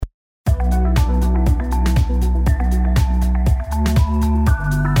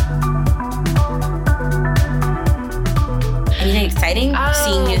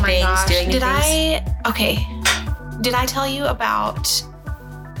Okay. Did I tell you about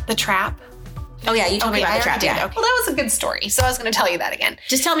the trap? Oh, yeah. You told me about the trap. Yeah. Okay. Well, that was a good story. So I was going to tell you that again.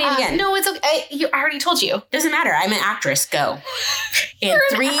 Just tell me it again. No, it's okay. I already told you. Doesn't matter. I'm an actress. Go. In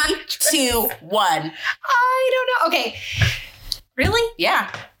 3, 2, 1. I don't know. Okay. Really?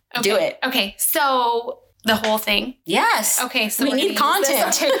 Yeah. Okay. Do it. Okay. So the whole thing? Yes. Okay. So we need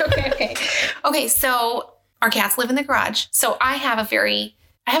content. Okay. So our cats live in the garage. So I have a very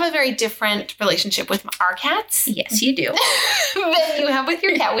different relationship with our cats. Yes, you do. Than you have with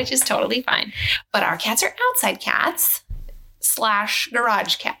your cat, which is totally fine. But our cats are outside cats /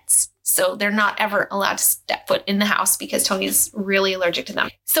 garage cats. So they're not ever allowed to step foot in the house because Tony's really allergic to them.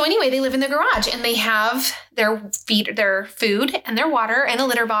 So anyway, they live in the garage and they have their food and their water and a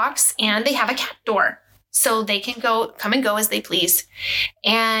litter box, and they have a cat door. So they can come and go as they please.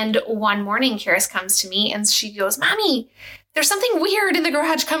 And one morning, Karis comes to me and she goes, "Mommy, there's something weird in the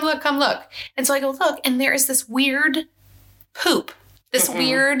garage. Come look, come look." And so I go look, and there is this weird poop. This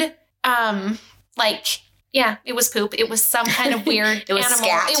weird, it was poop. It was some kind of weird it was animal.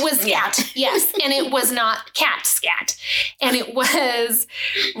 Scat. It was scat, yes. And it was not cat scat. And it was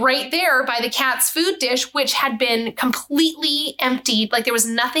right there by the cat's food dish, which had been completely emptied. Like there was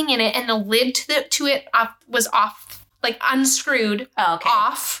nothing in it, and the lid to it was off, like unscrewed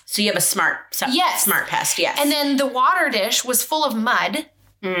off. So you have a smart pest, yes. And then the water dish was full of mud.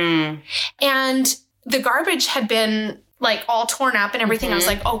 And the garbage had been like all torn up and everything. I was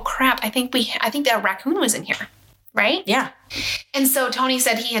like, oh crap, I think that raccoon was in here. Right? Yeah. And so Tony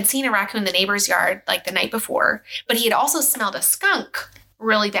said he had seen a raccoon in the neighbor's yard like the night before, but he had also smelled a skunk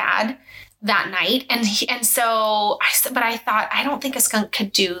really bad that night. But I thought, I don't think a skunk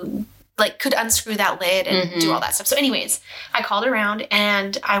could unscrew that lid and do all that stuff. So anyways, I called around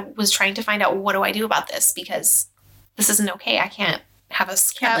and I was trying to find out, what do I do about this? Because this isn't okay. I can't have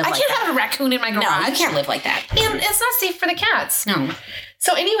a raccoon in my garage. No, you can't live like that. And it's not safe for the cats. No.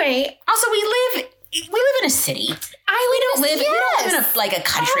 So anyway, also we live in a city. We don't live in a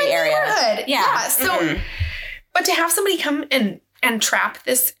country area. Yeah. So, but to have somebody come and trap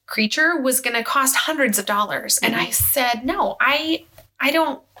this creature was going to cost hundreds of dollars. And I said, no, I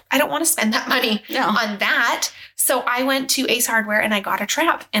don't want to spend that money on that. So I went to Ace Hardware and I got a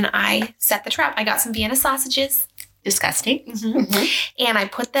trap and I set the trap. I got some Vienna sausages. Disgusting. And I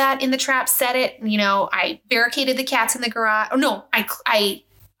put that in the trap, set it, I barricaded the cats in the garage. Oh no, I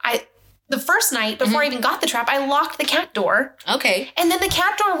the first night before I even got the trap, I locked the cat door. Okay. And then the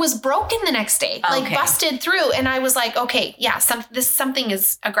cat door was broken the next day, busted through. And I was like, okay, yeah, something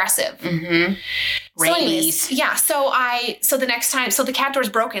is aggressive. So anyways, yeah. So the next time, the cat door's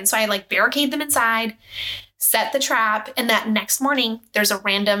broken. So I barricade them inside, set the trap. And that next morning there's a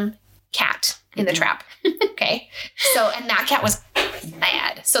random cat in the trap. Okay. And that cat was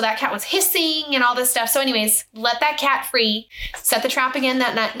mad. So that cat was hissing and all this stuff. So anyways, let that cat free, set the trap again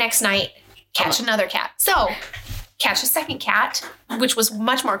that next night, catch another cat. So catch a second cat, which was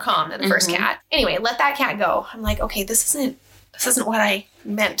much more calm than the first cat. Anyway, let that cat go. I'm like, okay, this isn't what I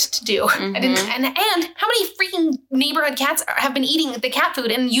meant to do. I didn't, and how many freaking neighborhood cats have been eating the cat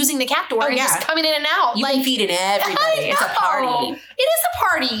food and using the cat door and just coming in and out? You've been feeding everybody. It's a party. It is a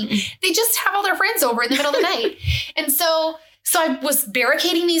party. They just have all their friends over in the middle of the night. And so I was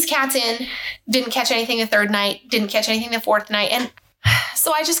barricading these cats in, didn't catch anything the third night, didn't catch anything the fourth night. And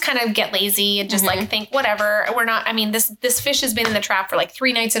so I just kind of get lazy and just think, whatever, this fish has been in the trap for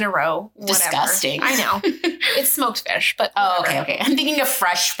 3 nights in a row. Whatever. Disgusting. I know. It's smoked fish, but okay. I'm thinking of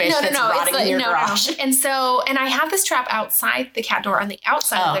fresh fish that's rotting in your garage. No. And I have this trap outside the cat door on the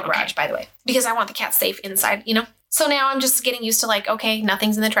outside of the garage, by the way, because I want the cat safe inside, So now I'm just getting used to okay,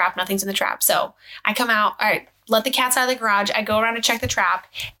 nothing's in the trap. So I come out, all right, let the cats out of the garage. I go around to check the trap,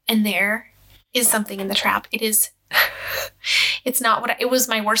 and there is something in the trap. It was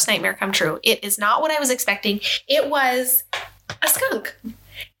my worst nightmare come true. It is not what I was expecting. It was a skunk.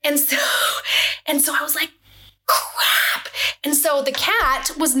 And so I was like, crap. And so the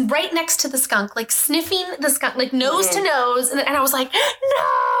cat was right next to the skunk, sniffing the skunk, nose to nose. And I was like,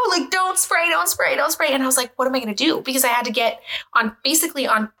 no, don't spray. And I was like, what am I going to do? Because I had to get on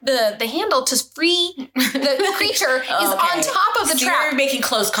the handle to free the creature is on top of the trap. You're making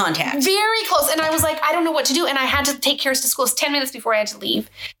close contact. Very close. And I was like, I don't know what to do. And I had to take Karis to school 10 minutes before I had to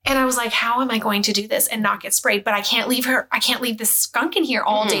leave. And I was like, how am I going to do this and not get sprayed? But I can't leave this skunk in here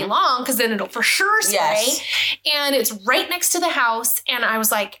all day long because then it'll for sure spray. Yes. And it's right next to the house. And I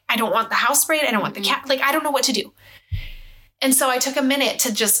was like, I don't want the house sprayed. I don't want the cat. I don't know what to do. And so I took a minute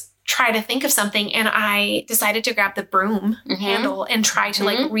to just try to think of something. And I decided to grab the broom handle and try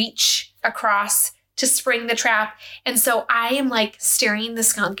to reach across to spring the trap. And so I am like staring the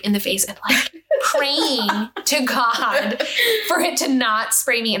skunk in the face and like praying to God for it to not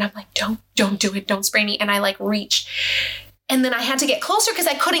spray me. And I'm like, don't do it. Don't spray me. And I like reached. And then I had to get closer because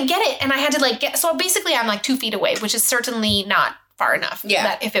I couldn't get it. And I had to like so basically I'm like 2 feet away, which is certainly not far enough. Yeah.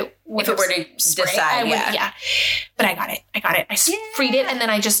 That if it were to spray, decide, yeah. But I got it. I freed it, and then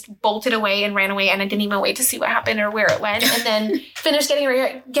I just bolted away and ran away, and I didn't even wait to see what happened or where it went, and then finished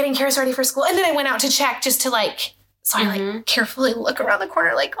getting Karis ready for school, and then I went out to check just to like. So I like carefully look around the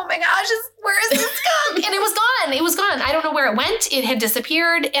corner, like, oh my gosh, where is this skunk? And it was gone. It was gone. I don't know where it went. It had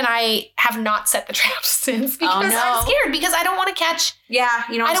disappeared, and I have not set the trap since because I'm scared because I don't want to catch. Yeah,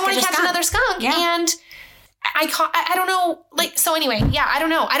 I don't want to catch another skunk, and. I don't know, like, so anyway, yeah, I don't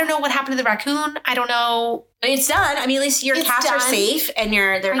know. I don't know what happened to the raccoon. I don't know. It's done. I mean, at least your cats are safe and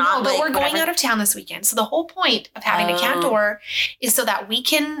they're not but we're going out of town this weekend. So the whole point of having a cat door is so that we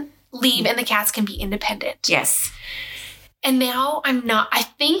can leave and the cats can be independent. Yes. And now I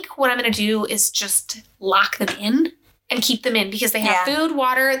think what I'm going to do is just lock them in and keep them in because they have food,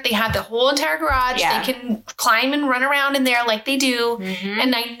 water. They have the whole entire garage. Yeah. They can climb and run around in there like they do. Mm-hmm.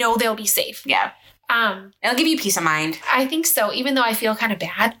 And I know they'll be safe. Yeah. It'll give you peace of mind. I think so, even though I feel kind of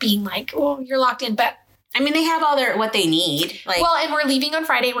bad being like, oh, you're locked in. But I mean, they have all what they need. Like, well, and we're leaving on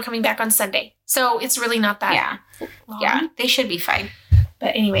Friday. We're coming back on Sunday. So it's really not that long. Yeah, they should be fine.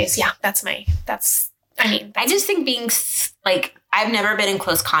 But anyways, yeah, I just think being like, I've never been in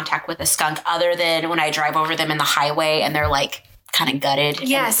close contact with a skunk other than when I drive over them in the highway and they're like kind of gutted.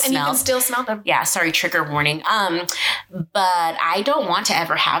 Yes, and you can still smell them. Yeah, sorry, trigger warning. But I don't want to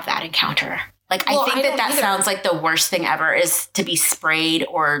ever have that encounter. Like, I think that sounds like the worst thing ever is to be sprayed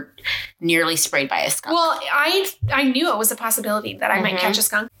or nearly sprayed by a skunk. Well, I knew it was a possibility that I might catch a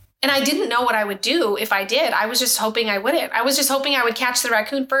skunk. And I didn't know what I would do if I did. I was just hoping I wouldn't. I was just hoping I would catch the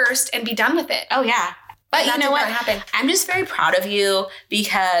raccoon first and be done with it. Oh, yeah. But you know what? I'm just very proud of you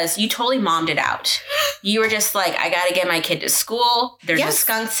because you totally mommed it out. You were just like, I got to get my kid to school. There's a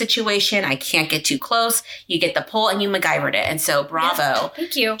skunk situation. I can't get too close. You get the pole and you MacGyvered it. And so bravo. Yes.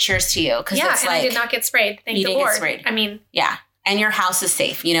 Thank you. Cheers to you. Yeah, and I did not get sprayed. Thank the Lord. Get sprayed. I mean. Yeah. And your house is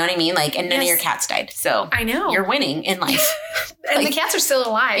safe. You know what I mean? Like, and none of your cats died. So I know. You're winning in life. And the cats are still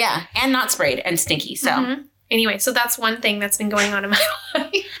alive. Yeah. And not sprayed and stinky. So. Anyway, so that's one thing that's been going on in my life. I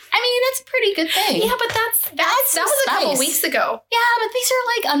mean, that's a pretty good thing. Yeah, but that was a couple weeks ago. Yeah, but these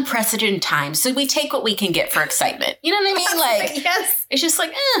are like unprecedented times. So we take what we can get for excitement. You know what I mean? Like, yes. It's just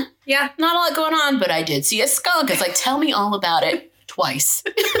like, yeah, not a lot going on, but I did see a skunk. It's like, tell me all about it twice.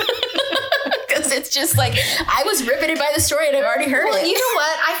 Because it's just like, I was riveted by the story and I've already heard it. You know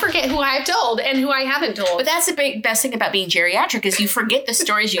what? I forget who I've told and who I haven't told. But that's the best thing about being geriatric is you forget the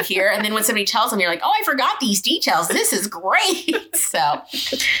stories you hear. And then when somebody tells them, you're like, oh, I forgot these details. This is great. So,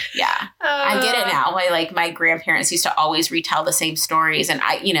 yeah, I get it now. Like my grandparents used to always retell the same stories. And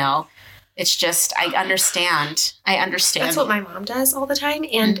it's just, I understand. That's what my mom does all the time.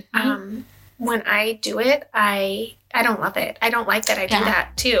 And when I do it, I don't love it. I don't like that I do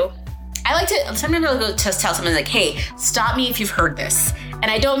that too. I like to, sometimes I'll go just tell someone like, hey, stop me if you've heard this. And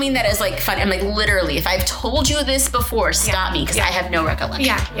I don't mean that as like fun. I'm like, literally, if I've told you this before, stop me because I have no recollection.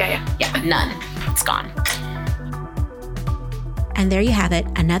 Yeah, none. It's gone. And there you have it,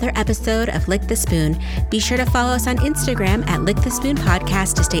 another episode of Lick the Spoon. Be sure to follow us on Instagram at Lick the Spoon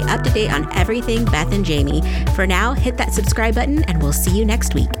Podcast to stay up to date on everything Beth and Jamie. For now, hit that subscribe button and we'll see you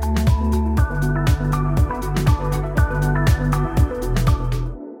next week.